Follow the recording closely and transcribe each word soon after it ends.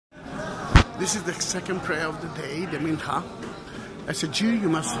This is the second prayer of the day, the Mincha. As a Jew, you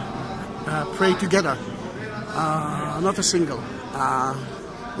must pray together, not a single.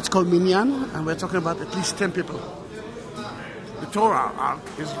 It's called Minyan, and we're talking about at least 10 people. The Torah ark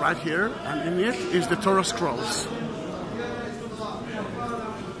is right here, and in it is the Torah scrolls.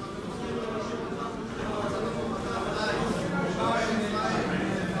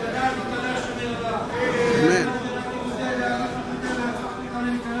 Amen.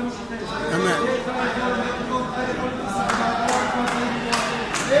 Amen.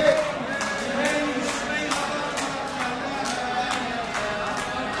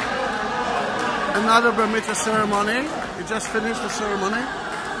 Another Bar Mitzva ceremony. We just finished the ceremony.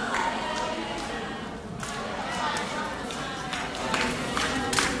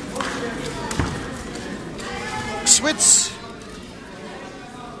 Sweets.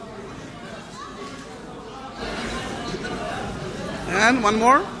 And one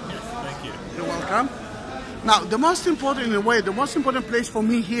more. Yes, thank you. You're welcome. Now, the most important place for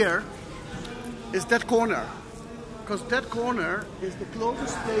me here is that corner. Because that corner is the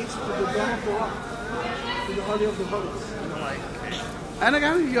closest place to the Dome of the Rock, to the Holy of the Holies, in a way. And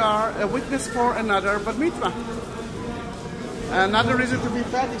again, you are a witness for another Bar Mitzvah. Another reason to be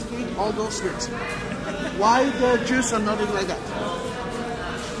fat is to eat all those sweets. Why the Jews are nodding like that?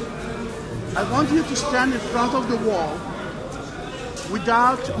 I want you to stand in front of the wall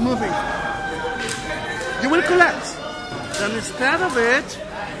without moving. You will collapse. Then instead of it,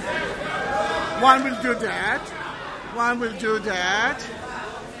 one will do that, one will do that,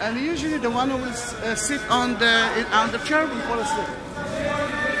 and usually the one who will sit on the chair will fall asleep.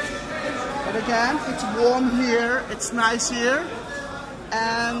 But again, it's warm here, it's nice here,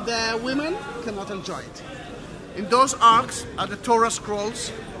 and women cannot enjoy it. In those arks are the Torah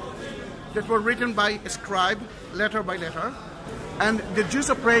scrolls that were written by a scribe, letter by letter. And the Jews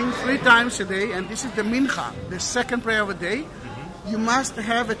are praying 3 times a day, and this is the Mincha, the second prayer of the day. You must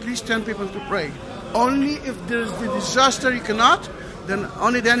have at least 10 people to pray. Only if there's the disaster you cannot, then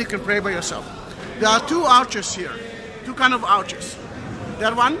only then you can pray by yourself. There are 2 arches here, 2 kind of arches.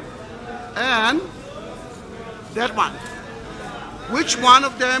 That one and that one. Which one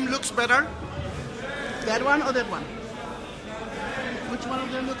of them looks better? That one or that one? Which one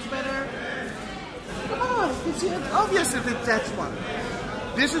of them looks better? Come on, you see it's obvious if it's that one.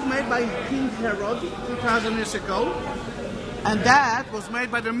 This is made by King Herod 2,000 years ago, and that was made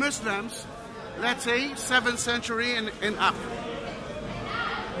by the Muslims, let's say 7th century and up.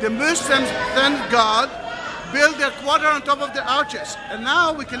 The Muslims, thank God, built their quarter on top of the arches, and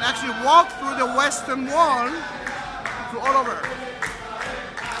now we can actually walk through the western wall to all over.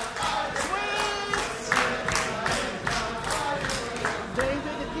 David,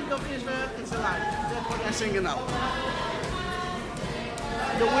 the king of Israel, is alive. That's what they're singing now.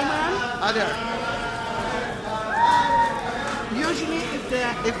 The women are there. Usually,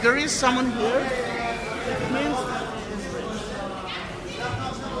 if there is someone here, it means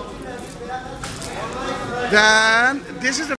then this is the